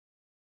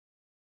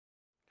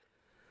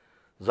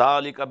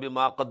ذَلِكَ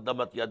بِمَا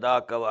قَدَّمَتْ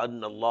يَدَاكَ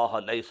وَأَنَّ اللَّهَ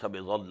لَيْسَ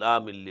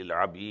بِظَلَّامٍ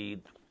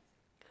لِلْعَبِيدِ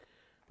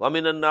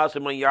وَمِنَ النَّاسِ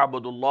مَنْ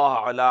يَعْبُدُ اللَّهَ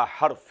عَلَى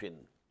حَرْفٍ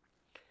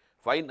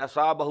فَإِنْ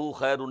أَصَابَهُ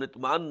خَيْرٌ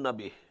اطْمَأَنَّ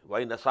بِهِ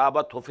وَإِنْ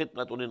أَصَابَتْهُ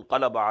فِتْنَةٌ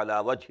انقلب عَلَى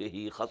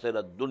وَجْهِهِ خَسِرَ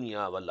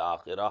الدُّنْيَا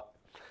وَالْآخِرَةَ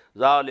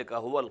ذَلِكَ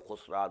هُوَ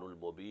الْخُسْرَانُ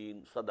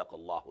الْمُبِينُ صدق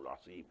الله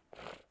العظيم.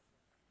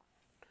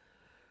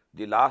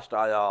 The last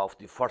ayah of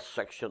the first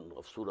section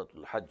of Surah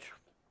Hajj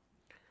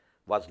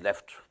was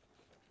left.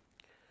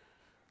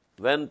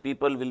 When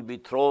people will be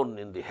thrown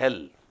in the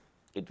hell,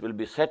 it will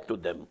be said to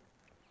them,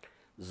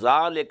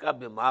 ذَلِكَ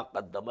بِمَا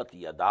قَدَّمَتْ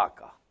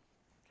يَدَاكَ.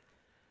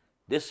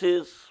 This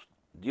is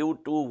due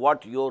to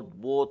what your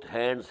both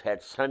hands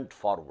had sent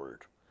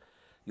forward.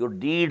 Your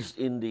deeds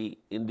in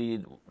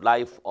the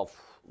life of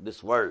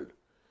this world,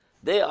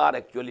 they are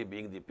actually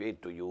being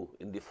repaid to you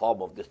in the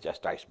form of this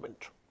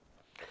chastisement.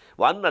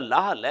 وَأَنَّ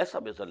اللَّهَ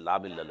لَيْسَ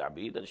بِظَلَّامٍ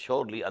لِلْعَبِيدِ, and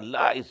surely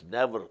Allah is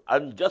never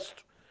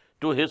unjust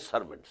to His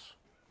servants.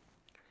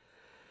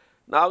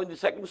 Now in the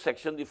second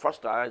section, the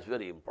first ayah is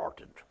very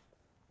important.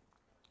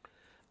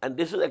 And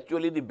this is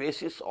actually the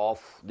basis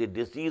of the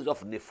disease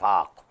of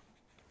nifaq.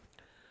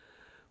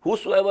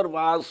 Whosoever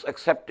was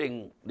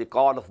accepting the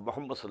call of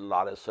Muhammad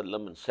sallallahu alaihi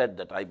wasallam and said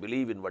that I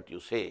believe in what you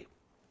say,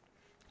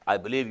 I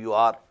believe you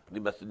are the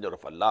messenger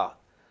of Allah,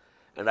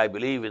 and I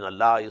believe in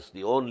Allah is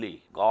the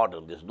only God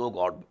and there is no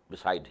God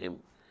beside Him,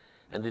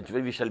 and that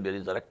we shall be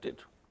resurrected.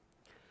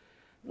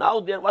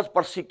 Now there was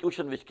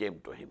persecution which came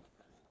to him.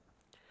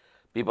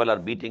 People are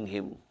beating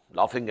him,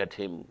 laughing at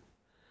him.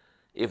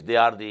 If they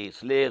are the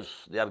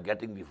slaves, they are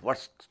getting the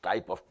worst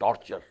type of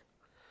torture.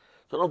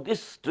 So now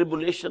this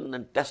tribulation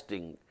and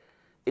testing,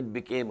 it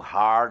became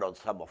hard on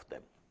some of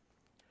them.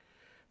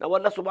 Now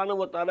Allah subhanahu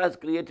wa ta'ala has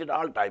created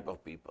all type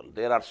of people.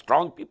 There are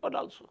strong people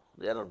also,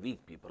 there are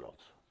weak people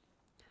also.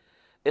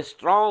 A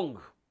strong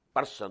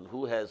person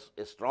who has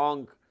a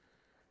strong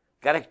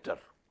character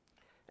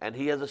and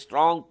he has a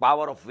strong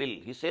power of will,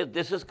 he says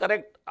this is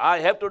correct, I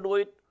have to do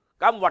it,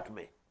 come what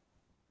may.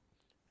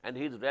 And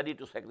he is ready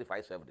to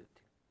sacrifice everything.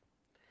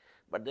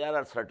 But there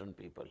are certain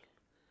people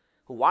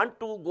who want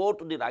to go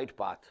to the right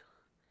path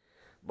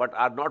but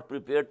are not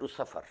prepared to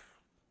suffer.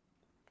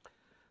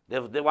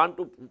 They want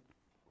to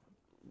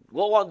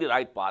go on the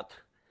right path,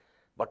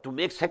 but to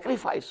make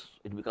sacrifice,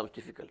 it becomes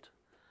difficult.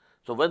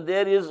 So when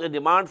there is a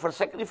demand for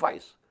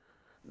sacrifice,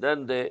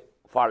 then they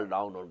fall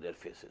down on their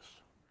faces.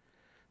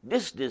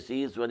 This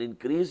disease, when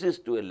increases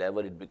to a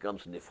level, it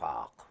becomes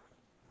nifaq.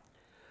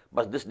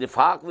 But this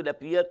nifaq will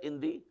appear in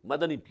the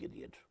Madani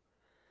period.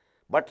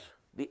 But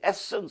the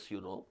essence,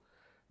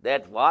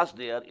 that was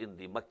there in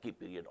the Makki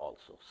period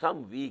also.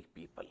 Some weak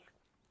people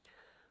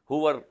who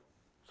were,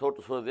 so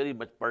to say, very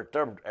much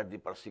perturbed at the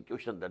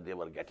persecution that they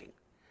were getting.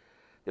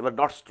 They were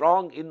not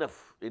strong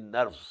enough in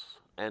nerves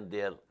and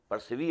their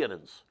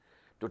perseverance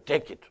to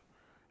take it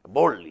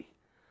boldly.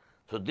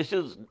 So this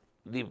is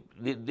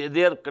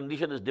their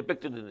condition is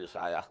depicted in this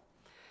ayah.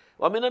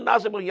 وَمِنَ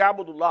النَّاسِ مَنْ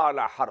يَعْبُدُ اللَّهَ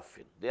عَلَى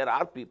حَرْفٍ. There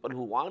are people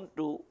who want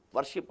to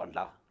worship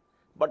Allah,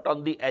 but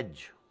on the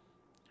edge.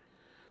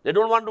 They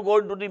don't want to go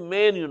into the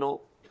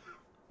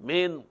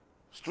main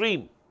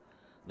stream.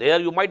 There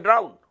you might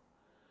drown.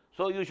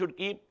 So you should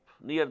keep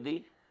near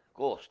the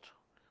coast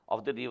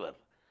of the river.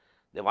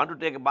 They want to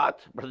take a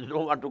bath, but they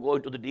don't want to go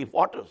into the deep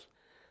waters,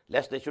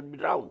 lest they should be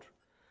drowned.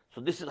 So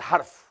this is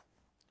harf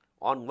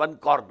on one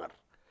corner.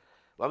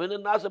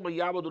 وَمِنَ النَّاسِ مَنْ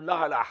يَعْبُدُ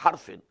اللَّهَ عَلَى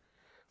حَرْفٍ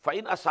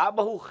فَإِنْ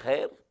أَصَابَهُ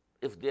خَيْرٌ.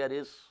 If there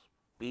is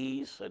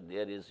peace and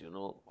there is,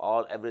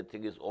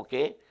 everything is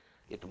okay,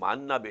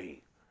 اطمأن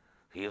بِهِ.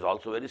 He is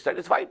also very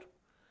satisfied.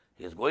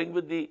 He is going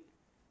with the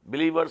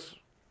believers.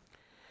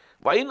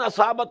 وَإِنْ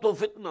أَصَابَتْهُ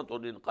فِتْنَةٌ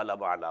انقلب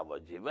عَلَى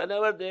وَجْهِهِ.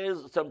 Whenever there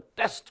is some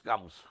test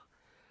comes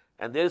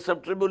and there is some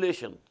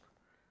tribulation,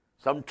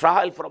 some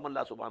trial from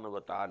Allah subhanahu wa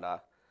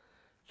ta'ala,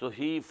 so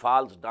he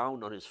falls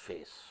down on his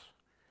face.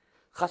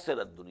 خَسِرَ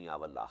الدُّنْيَا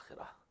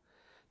وَالْآخِرَةِ.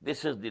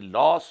 This is the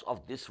loss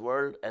of this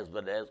world as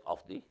well as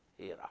of the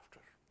hereafter.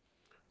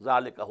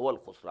 ذَلِكَ هُوَ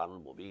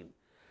الْخُسْرَانُ الْمُبِينُ.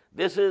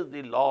 This is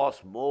the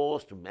loss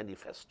most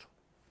manifest.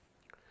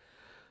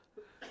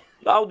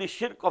 Now the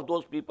shirk of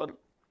those people,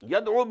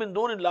 يَدْعُو مِن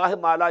دُونِ اللَّهِ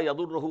مَا لَا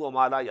يَضُرُّهُ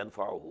وَمَا لَا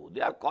يَنْفَعُهُ.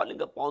 They are calling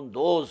upon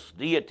those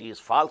deities,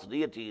 false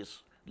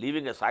deities,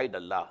 leaving aside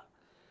Allah,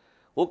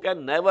 who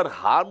can never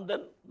harm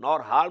them,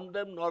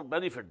 nor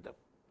benefit them.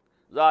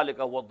 ذَلِكَ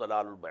هُوَ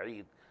الضَّلَالُ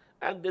الْبَعِيدُ.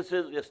 And this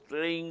is a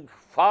straying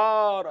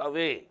far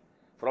away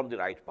from the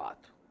right path.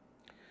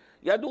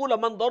 يَدْعُو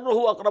لَمَنْ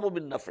ضَرُّهُ أَقْرَبُ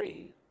مِن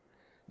نَفْعِهِ.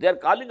 They are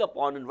calling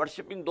upon and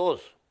worshipping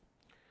those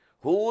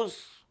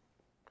whose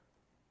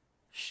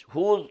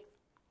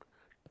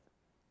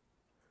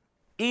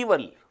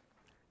evil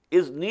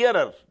is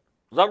nearer,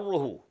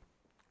 ضَرُّهُ,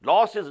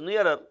 loss is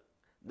nearer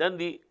than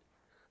the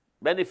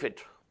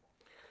benefit.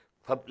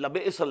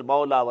 فَلَبِئْسَ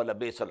الْمَوْلَى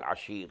وَلَبِئْسَ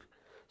الْعَشِيرُ.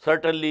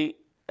 Certainly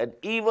an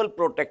evil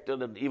protector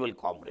and evil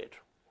comrade.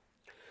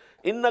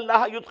 إِنَّ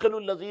اللَّهَ يُدْخِلُ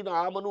الَّذِينَ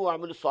آمَنُوا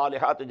وَعَمِلُوا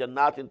الصَّالِحَاتِ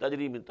جَنَّاتٍ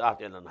تَجْرِي مِن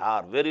تَحْتِهَا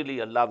الْأَنْهَارُ. Verily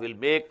Allah will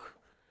make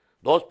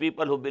those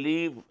people who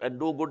believe and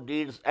do good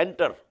deeds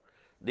enter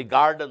the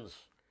gardens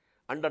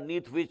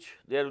underneath which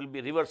there will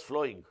be rivers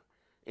flowing.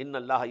 Inna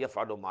Allah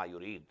yaf'alu ma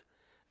yurid.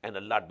 And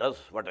Allah does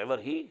whatever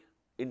He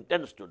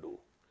intends to do.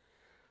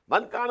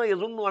 Man kana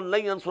yazunnu an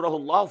lan yansurahu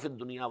Allah fi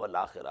dunya wal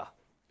akhirah.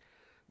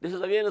 This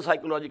is again a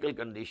psychological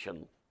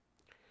condition.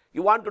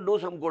 You want to do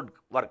some good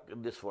work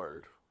in this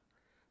world,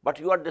 but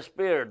you are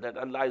despaired that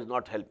Allah is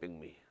not helping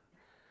me.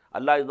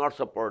 Allah is not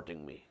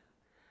supporting me.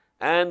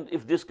 And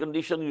if this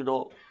condition,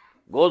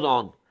 goes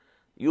on,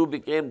 you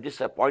became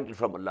disappointed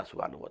from Allah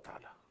subhanahu wa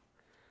ta'ala.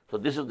 So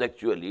this is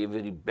actually a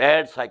very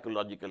bad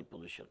psychological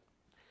position.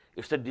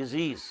 It's a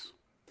disease.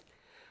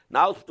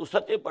 Now to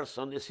such a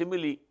person, a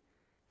simile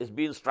is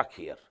being struck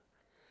here.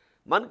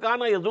 Man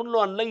kana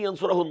yadhunnu an lan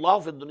yansurahu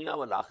Allah fi dunya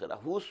wal akhirah.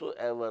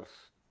 Whosoever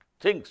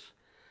thinks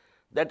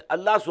that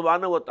Allah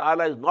subhanahu wa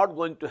ta'ala is not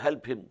going to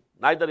help him,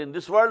 neither in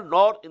this world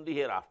nor in the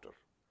hereafter.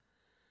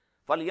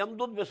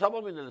 فَلْيَمْدُدْ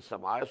بِسَبَبٍ إِلَى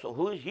السَّمَاءِ.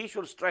 So he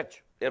should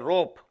stretch a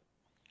rope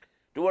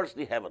towards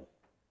the heaven.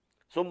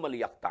 ثُمَّ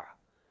لِيَقْطَعْ.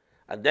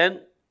 And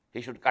then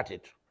he should cut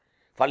it.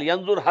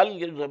 فَلْيَنْظُرْ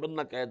هَلْ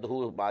يَجْزَبَنَّ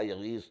كَيْدُهُ مَا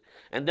يَغِيظُ.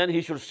 And then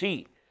he should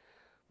see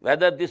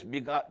whether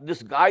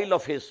this guile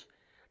of his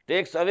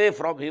takes away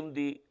from him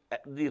the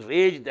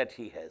rage that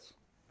he has.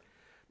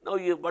 Now,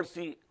 what's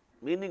the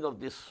meaning of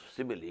this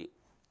simile?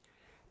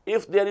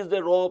 If there is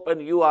a rope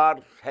and you are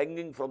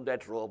hanging from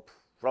that rope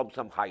from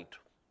some height,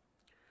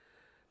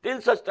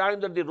 till such time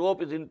that the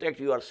rope is intact,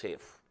 you are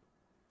safe.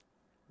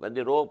 When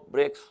the rope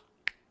breaks,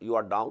 you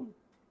are down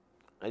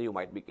and you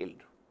might be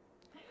killed.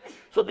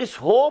 So this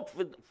hope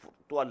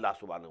to Allah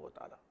subhanahu wa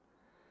ta'ala,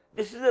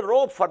 this is a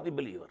rope for the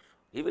believer.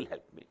 He will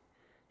help me.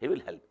 He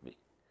will help me.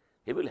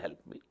 He will help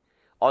me.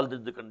 All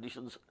the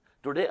conditions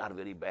today are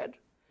very bad.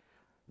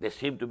 They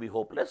seem to be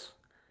hopeless.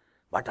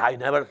 But I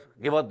never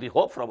give up the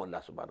hope from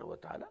Allah subhanahu wa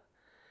ta'ala.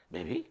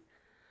 Maybe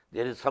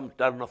there is some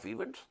turn of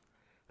events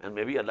and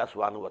maybe Allah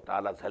subhanahu wa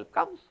ta'ala's help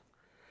comes.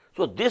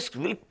 So this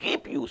will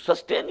keep you,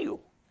 sustain you.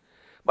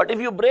 But if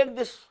you break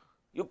this,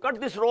 you cut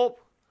this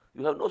rope,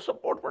 you have no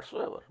support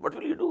whatsoever. What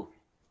will you do?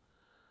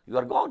 You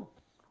are gone.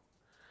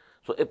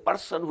 So a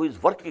person who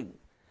is working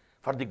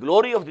for the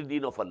glory of the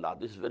deen of Allah,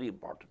 this is very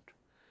important.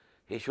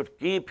 He should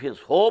keep his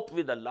hope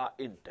with Allah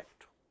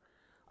intact.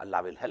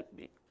 Allah will help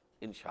me,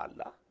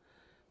 inshallah.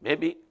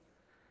 Maybe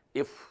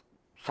if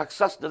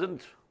success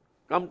doesn't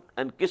come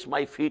and kiss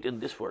my feet in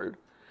this world,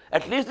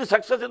 at least the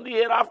success in the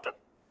hereafter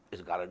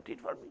is guaranteed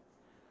for me.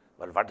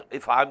 But what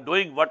if I am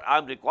doing what I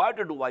am required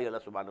to do by Allah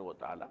subhanahu wa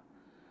ta'ala?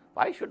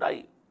 Why should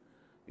I,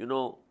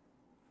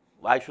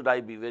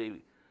 be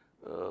very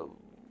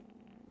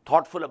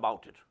thoughtful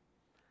about it?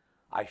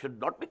 I should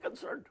not be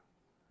concerned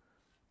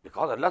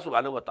because Allah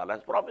subhanahu wa ta'ala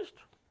has promised.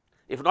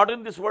 If not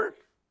in this world,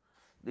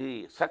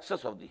 the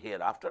success of the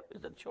hereafter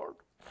is ensured.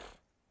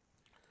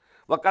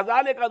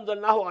 وَكَذَلِكَ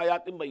أَنزَلْنَاهُ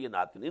آيَاتٍ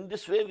بَيِّنَاتٍ. In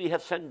this way we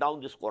have sent down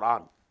this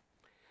Quran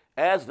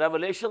as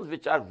revelations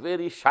which are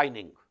very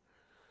shining.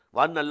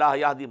 وَأَنَّ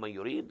اللَّهَ يَهْدِي مَن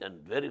يُرِيدُ.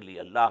 And verily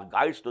Allah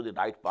guides to the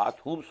right path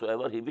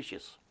whomsoever He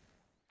wishes.